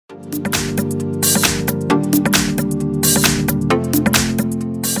Welcome.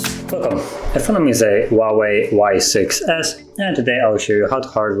 In front of me is a HUAWEI Y6s, and today I'll show you how to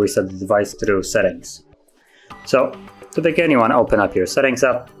hard reset the device through settings. So to begin, you want to open up your settings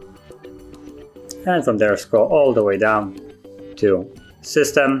app, and from there scroll all the way down to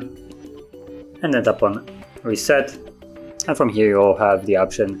System, and then tap on Reset, and from here you'll have the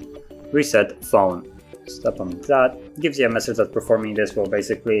option Reset Phone. Just tap on that. It gives you a message that performing this will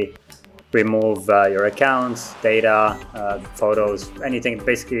basically remove your accounts, data, photos, anything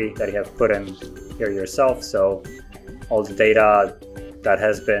basically that you have put in here yourself. So all the data that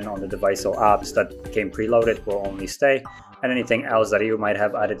has been on the device or apps that came preloaded will only stay, and anything else that you might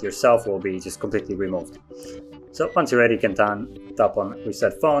have added yourself will be just completely removed. So once you're ready, you can tap on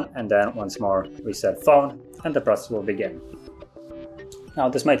Reset Phone, and then once more Reset Phone, and the process will begin. Now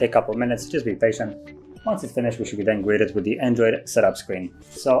this might take a couple of minutes, just be patient. Once it's finished, we should be then greeted with the Android setup screen.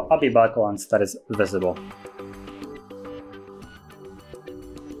 So I'll be back once that is visible.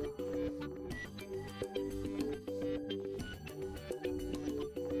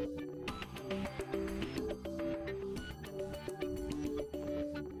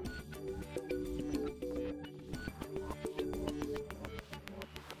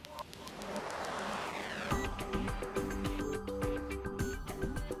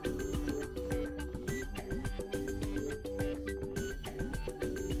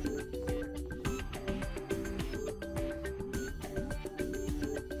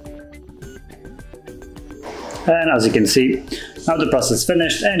 And as you can see, now the process is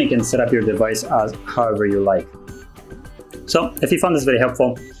finished and you can set up your device as however you like. So if you found this very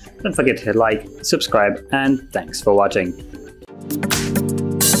helpful, don't forget to hit like, subscribe, and thanks for watching.